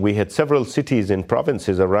Kabul. We had several cities and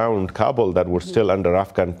provinces around Kabul that were still under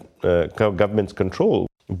Afghan government's control.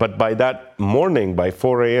 But by that morning, by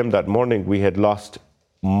 4 a.m. that morning, we had lost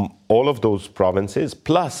all of those provinces,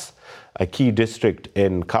 plus a key district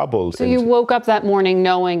in Kabul. So you woke up that morning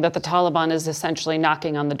knowing that the Taliban is essentially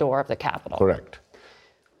knocking on the door of the capital. Correct.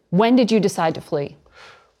 When did you decide to flee?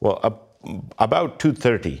 Well, about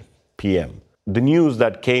 2:30 p.m. The news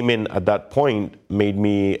that came in at that point made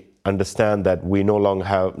me understand that we no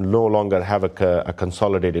longer have a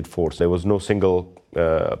consolidated force. There was no single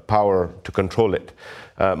power to control it.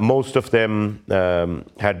 Most of them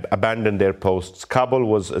had abandoned their posts. Kabul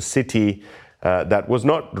was a city that was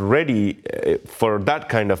not ready for that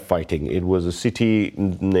kind of fighting. It was a city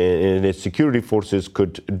and its security forces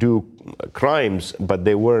could do crimes, but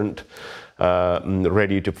they weren't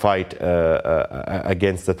ready to fight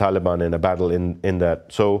against the Taliban in a battle in that.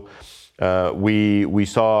 So we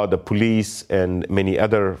saw the police and many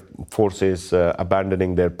other forces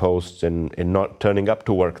abandoning their posts and not turning up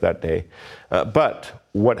to work that day. But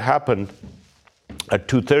what happened at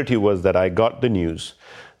 2:30 was that I got the news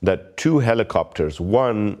that 2 helicopters,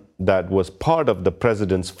 one that was part of the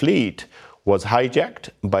president's fleet, was hijacked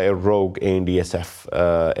by a rogue ANDSF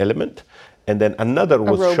element, and then another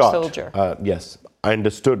was rogue shot. Soldier. Yes, I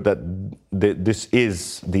understood that this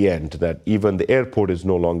is the end, that even the airport is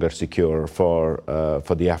no longer secure for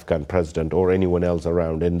the Afghan president or anyone else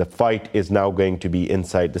around, and the fight is now going to be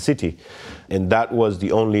inside the city. And that was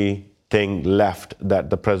the only thing left that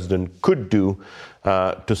the president could do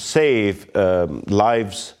to save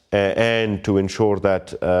lives and to ensure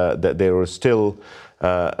that there were still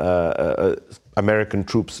American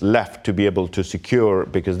troops left to be able to secure,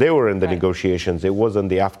 because they were in the negotiations. It wasn't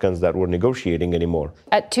the Afghans that were negotiating anymore.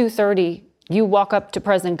 At 2:30, you walk up to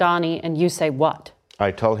President Ghani and you say what?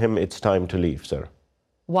 I tell him it's time to leave, sir.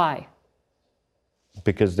 Why?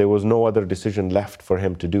 Because there was no other decision left for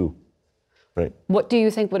him to do. Right. What do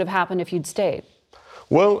you think would have happened if you'd stayed?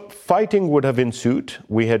 Well, fighting would have ensued.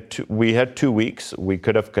 We had 2 weeks. We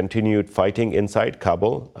could have continued fighting inside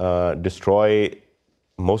Kabul, destroy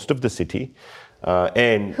most of the city.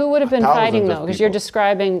 And who would have been fighting, though? Because you're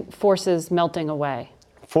describing forces melting away.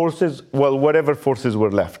 Forces, well, whatever forces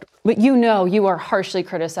were left. But you are harshly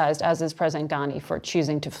criticized, as is President Ghani, for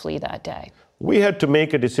choosing to flee that day. We had to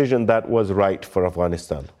make a decision that was right for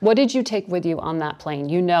Afghanistan. What did you take with you on that plane?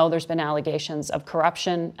 You know there's been allegations of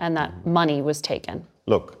corruption and that money was taken.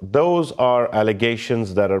 Look, those are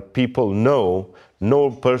allegations that people know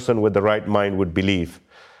no person with the right mind would believe.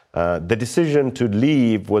 The decision to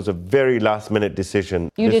leave was a very last-minute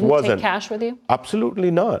decision. You didn't take cash with you?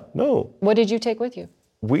 Absolutely not, no. What did you take with you?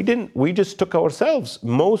 We didn't. We just took ourselves.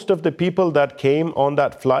 Most of the people that came on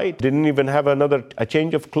that flight didn't even have a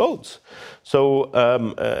change of clothes. So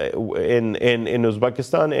in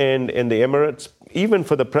Uzbekistan and in the Emirates, even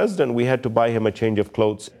for the president, we had to buy him a change of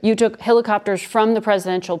clothes. You took helicopters from the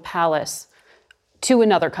presidential palace to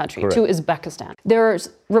another country, Correct. to Uzbekistan. There's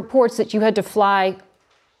reports that you had to fly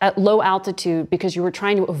at low altitude because you were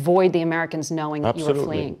trying to avoid the Americans knowing that you were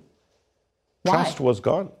fleeing. Why? Trust was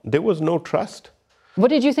gone. There was no trust. What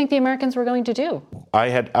did you think the Americans were going to do? I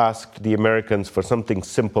had asked the Americans for something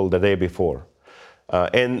simple the day before.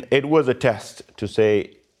 And it was a test to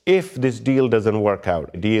say, if this deal doesn't work out,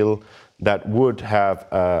 a deal that would have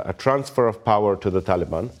a transfer of power to the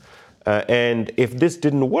Taliban, and if this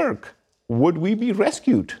didn't work, would we be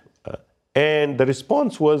rescued? And the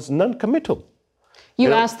response was non-committal.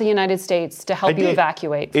 You asked the United States to help you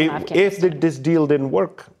evacuate from Afghanistan. If this deal didn't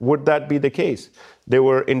work, would that be the case? There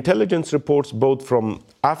were intelligence reports both from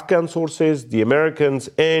Afghan sources, the Americans,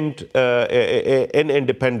 and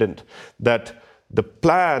independent that the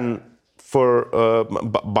plan for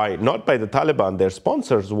not by the Taliban, their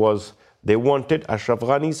sponsors, was they wanted Ashraf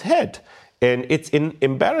Ghani's head. And it's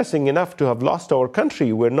embarrassing enough to have lost our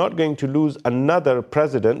country. We're not going to lose another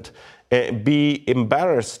president, be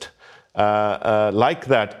embarrassed like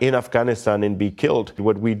that in Afghanistan and be killed.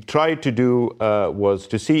 What we tried to do was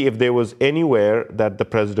to see if there was anywhere that the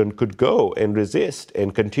president could go and resist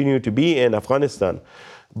and continue to be in Afghanistan.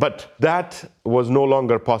 But that was no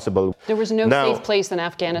longer possible. There was no safe place in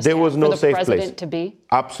Afghanistan there was no for the safe president place to be?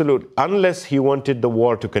 Absolutely. Unless he wanted the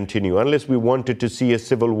war to continue, unless we wanted to see a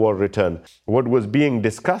civil war return. What was being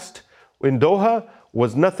discussed in Doha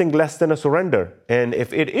was nothing less than a surrender. And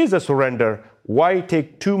if it is a surrender, why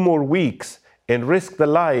take 2 more weeks and risk the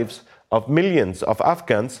lives of millions of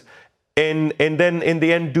Afghans and then in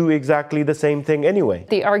the end do exactly the same thing anyway?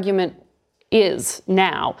 The argument is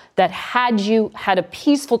now that had you had a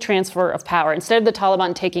peaceful transfer of power, instead of the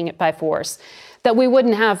Taliban taking it by force, that we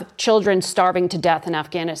wouldn't have children starving to death in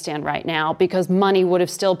Afghanistan right now because money would have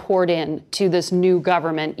still poured in to this new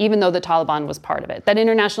government, even though the Taliban was part of it. That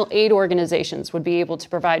international aid organizations would be able to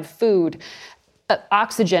provide food,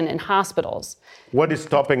 oxygen in hospitals. What is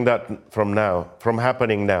stopping that from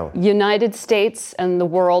happening now? United States and the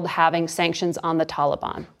world having sanctions on the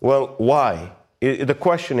Taliban. Well, why? The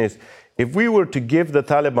question is, if we were to give the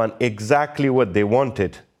Taliban exactly what they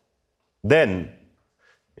wanted, then,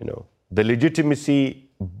 the legitimacy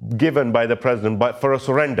given by the president for a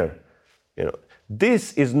surrender,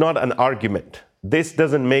 this is not an argument. This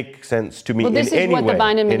doesn't make sense to me in any way. Well, this is what the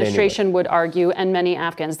Biden administration would argue, and many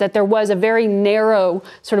Afghans, that there was a very narrow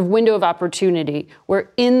sort of window of opportunity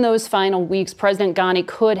where in those final weeks, President Ghani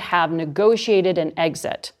could have negotiated an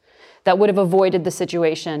exit that would have avoided the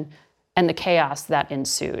situation and the chaos that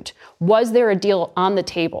ensued. Was there a deal on the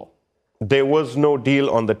table? There was no deal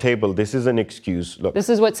on the table. This is an excuse. Look, this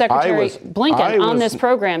is what Secretary Blinken on this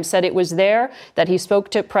program said. It was there, that he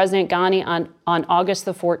spoke to President Ghani on August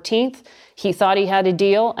the 14th. He thought he had a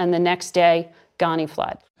deal, and the next day, Ghani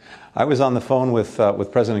fled. I was on the phone with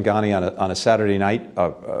President Ghani on a Saturday night,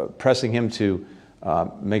 pressing him to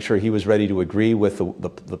make sure he was ready to agree with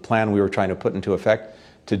the plan we were trying to put into effect,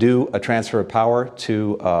 to do a transfer of power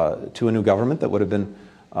to a new government that would have been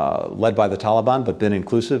led by the Taliban, but been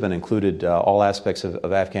inclusive and included all aspects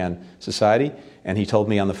of Afghan society. And he told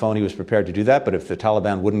me on the phone he was prepared to do that, but if the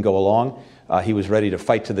Taliban wouldn't go along, he was ready to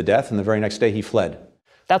fight to the death, and the very next day he fled.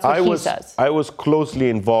 That's what he says. I was closely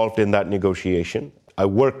involved in that negotiation. I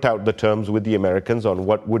worked out the terms with the Americans on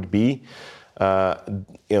what would be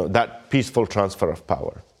that peaceful transfer of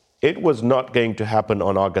power. It was not going to happen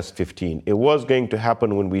on August 15. It was going to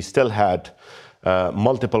happen when we still had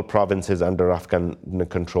multiple provinces under Afghan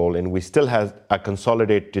control, and we still had a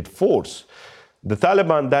consolidated force. The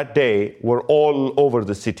Taliban that day were all over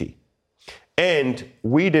the city. And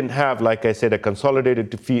we didn't have, like I said, a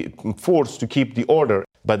consolidated force to keep the order.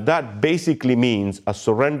 But that basically means a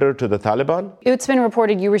surrender to the Taliban. It's been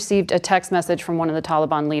reported you received a text message from one of the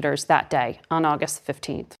Taliban leaders that day, on August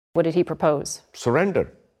 15th. What did he propose?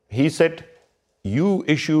 Surrender. He said, you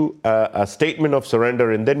issue a statement of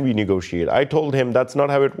surrender and then we negotiate. I told him that's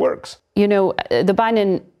not how it works. The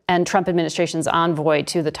Biden and Trump administration's envoy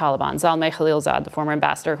to the Taliban, Zalmay Khalilzad, the former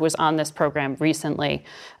ambassador who was on this program recently,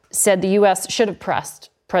 said the U.S. should have pressed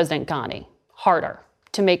President Ghani harder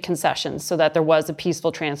to make concessions so that there was a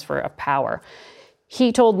peaceful transfer of power.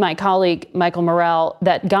 He told my colleague, Michael Morell,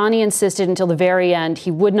 that Ghani insisted until the very end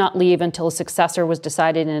he would not leave until a successor was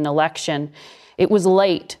decided in an election. It was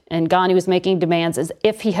late, and Ghani was making demands as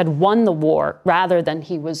if he had won the war rather than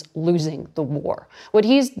he was losing the war. What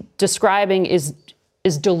he's describing is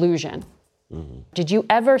delusion. Mm-hmm. Did you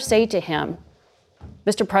ever say to him,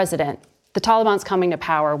 Mr. President, the Taliban's coming to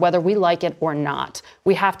power, whether we like it or not.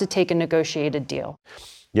 We have to take a negotiated deal.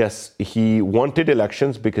 Yes, he wanted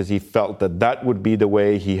elections because he felt that would be the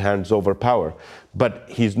way he hands over power. But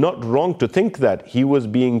he's not wrong to think that. He was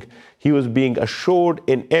being assured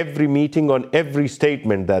in every meeting, on every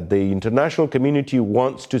statement, that the international community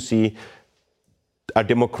wants to see a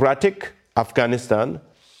democratic Afghanistan,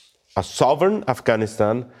 a sovereign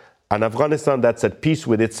Afghanistan, an Afghanistan that's at peace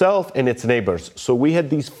with itself and its neighbors. So we had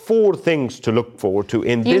these 4 things to look forward to.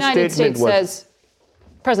 In the United States says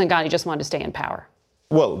President Ghani just wanted to stay in power.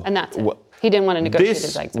 Well, and that's it. He didn't want to negotiate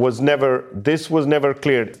his exit. This was never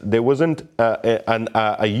cleared. There wasn't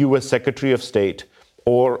a U.S. Secretary of State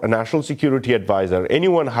or a national security advisor,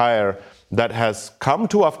 anyone higher that has come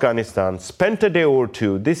to Afghanistan, spent a day or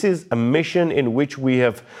two. This is a mission in which we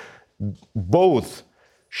have both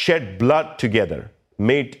shed blood together,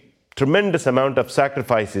 made tremendous amount of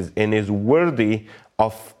sacrifices, and is worthy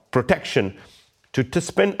of protection. To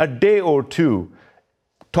spend a day or two,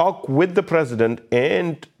 talk with the president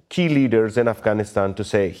and key leaders in Afghanistan to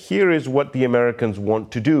say, here is what the Americans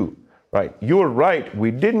want to do. Right? You're right.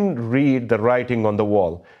 We didn't read the writing on the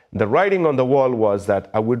wall. The writing on the wall was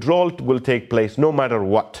that a withdrawal will take place no matter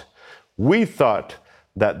what. We thought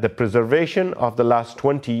that the preservation of the last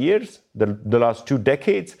 20 years, the last 2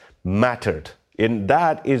 decades, mattered. And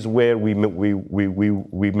that is where we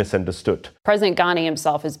misunderstood. President Ghani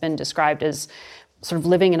himself has been described as sort of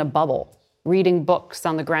living in a bubble, reading books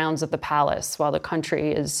on the grounds of the palace while the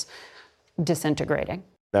country is disintegrating.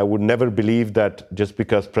 I would never believe that just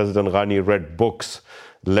because President Ghani read books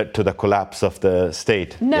led to the collapse of the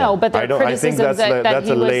state. No, but the criticism I think that's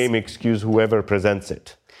a lame excuse, whoever presents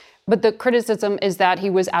it. But the criticism is that he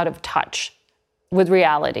was out of touch with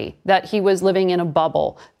reality, that he was living in a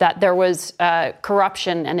bubble, that there was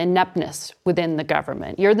corruption and ineptness within the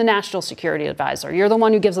government. You're the national security advisor. You're the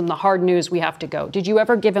one who gives him the hard news, we have to go. Did you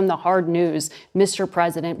ever give him the hard news, Mr.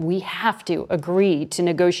 President, we have to agree to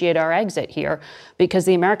negotiate our exit here because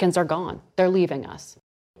the Americans are gone. They're leaving us.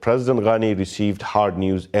 President Ghani received hard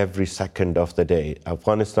news every second of the day.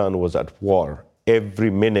 Afghanistan was at war. Every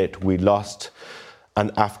minute we lost an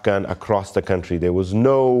Afghan across the country. There was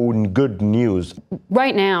no good news.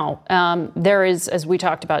 Right now, there is, as we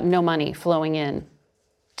talked about, no money flowing in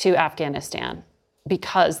to Afghanistan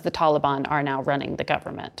because the Taliban are now running the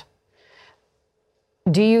government.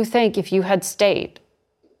 Do you think if you had stayed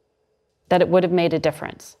that it would have made a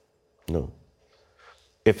difference? No.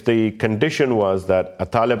 If the condition was that a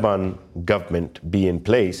Taliban government be in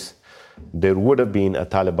place, there would have been a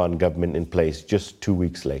Taliban government in place just 2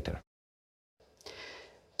 weeks later.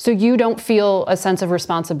 So you don't feel a sense of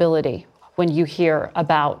responsibility when you hear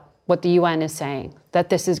about what the UN is saying, that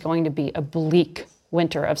this is going to be a bleak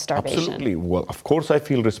winter of starvation? Absolutely. Well, of course I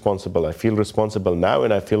feel responsible. I feel responsible now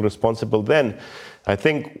and I feel responsible then. I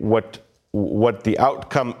think what the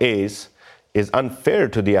outcome is unfair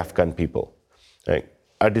to the Afghan people. Right?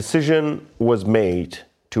 A decision was made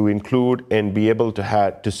to include and be able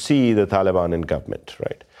to see the Taliban in government,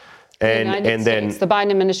 right? And then the Biden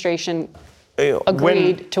administration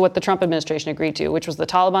agreed to what the Trump administration agreed to, which was the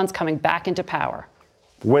Taliban's coming back into power.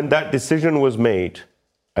 When that decision was made,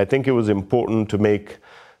 I think it was important to make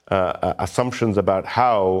assumptions about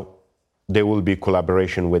how there will be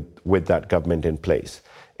collaboration with that government in place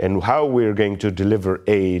and how we're going to deliver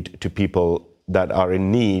aid to people that are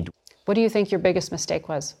in need. What do you think your biggest mistake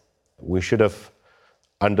was? We should have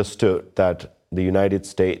understood that the United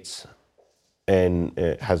States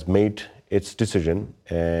has made its decision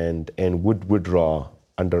and would withdraw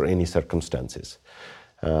under any circumstances.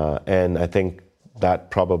 And I think that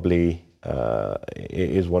probably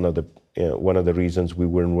is one of the reasons we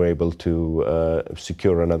weren't able to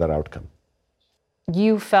secure another outcome.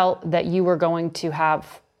 You felt that you were going to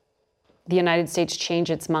have the United States change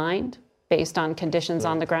its mind based on conditions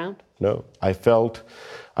on the ground? No, I felt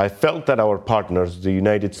that our partners, the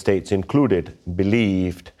United States included,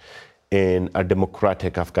 believed in a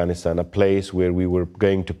democratic Afghanistan, a place where we were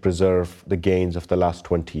going to preserve the gains of the last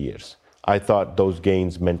 20 years. I thought those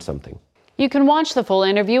gains meant something. You can watch the full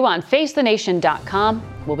interview on facethenation.com.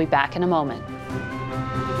 We'll be back in a moment.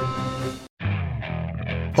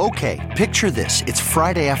 Okay, picture this. It's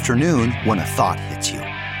Friday afternoon when a thought hits you.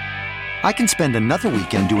 I can spend another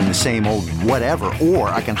weekend doing the same old whatever, or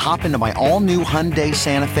I can hop into my all-new Hyundai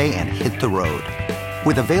Santa Fe and hit the road.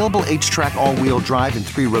 With available H-Track all-wheel drive and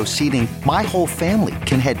 3-row seating, my whole family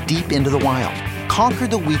can head deep into the wild. Conquer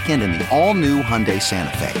the weekend in the all-new Hyundai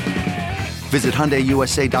Santa Fe. Visit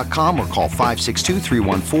HyundaiUSA.com or call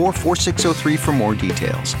 562-314-4603 for more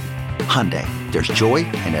details. Hyundai, there's joy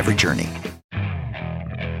in every journey.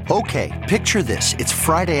 Okay, picture this. It's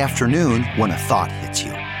Friday afternoon when a thought hits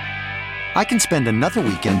you. I can spend another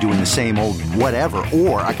weekend doing the same old whatever,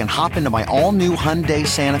 or I can hop into my all-new Hyundai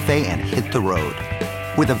Santa Fe and hit the road.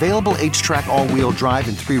 With available H-Track all-wheel drive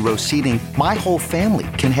and 3-row seating, my whole family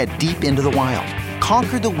can head deep into the wild.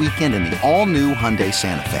 Conquer the weekend in the all-new Hyundai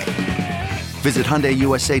Santa Fe. Visit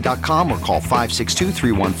HyundaiUSA.com or call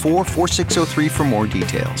 562-314-4603 for more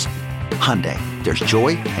details. Hyundai, there's joy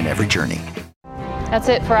in every journey. That's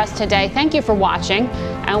it for us today. Thank you for watching,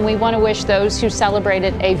 and we want to wish those who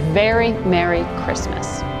celebrated a very Merry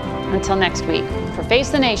Christmas. Until next week, for Face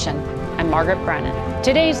the Nation, I'm Margaret Brennan.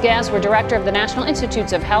 Today's guests were Director of the National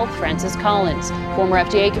Institutes of Health, Francis Collins, former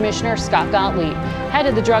FDA Commissioner Scott Gottlieb, Head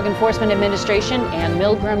of the Drug Enforcement Administration, Ann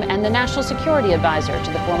Milgram, and the National Security Advisor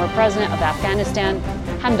to the former President of Afghanistan,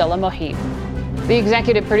 Hamdullah Mohib. The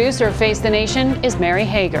executive producer of Face the Nation is Mary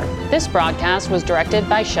Hager. This broadcast was directed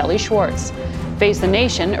by Shelley Schwartz. Face the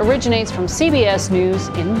Nation originates from CBS News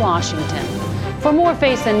in Washington. For more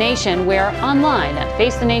Face the Nation, we're online at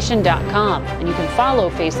facethenation.com, and you can follow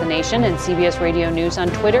Face the Nation and CBS Radio News on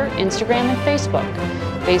Twitter, Instagram, and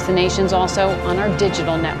Facebook. Face the Nation's also on our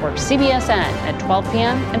digital network, CBSN, at 12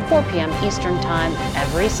 p.m. and 4 p.m. Eastern Time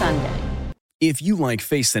every Sunday. If you like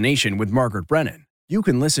Face the Nation with Margaret Brennan, you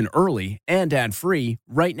can listen early and ad-free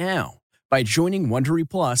right now by joining Wondery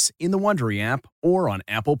Plus in the Wondery app or on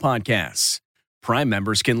Apple Podcasts. Prime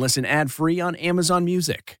members can listen ad-free on Amazon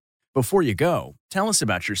Music. Before you go, tell us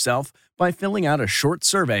about yourself by filling out a short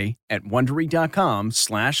survey at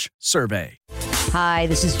Wondery.com/survey. Hi,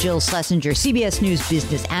 this is Jill Schlesinger, CBS News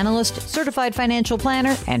business analyst, certified financial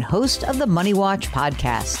planner, and host of the Money Watch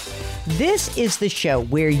podcast. This is the show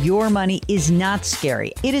where your money is not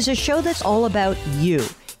scary. It is a show that's all about you.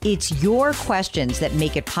 It's your questions that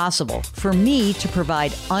make it possible for me to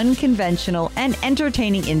provide unconventional and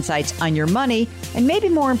entertaining insights on your money, and maybe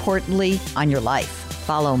more importantly, on your life.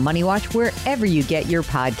 Follow Money Watch wherever you get your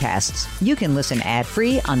podcasts. You can listen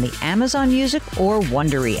ad-free on the Amazon Music or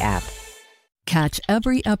Wondery app. Catch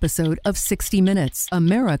every episode of 60 Minutes,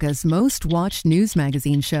 America's most watched news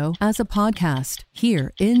magazine show, as a podcast.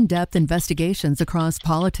 Hear in-depth investigations across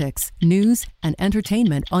politics, news, and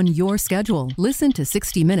entertainment on your schedule. Listen to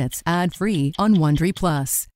 60 Minutes ad-free on Wondery Plus.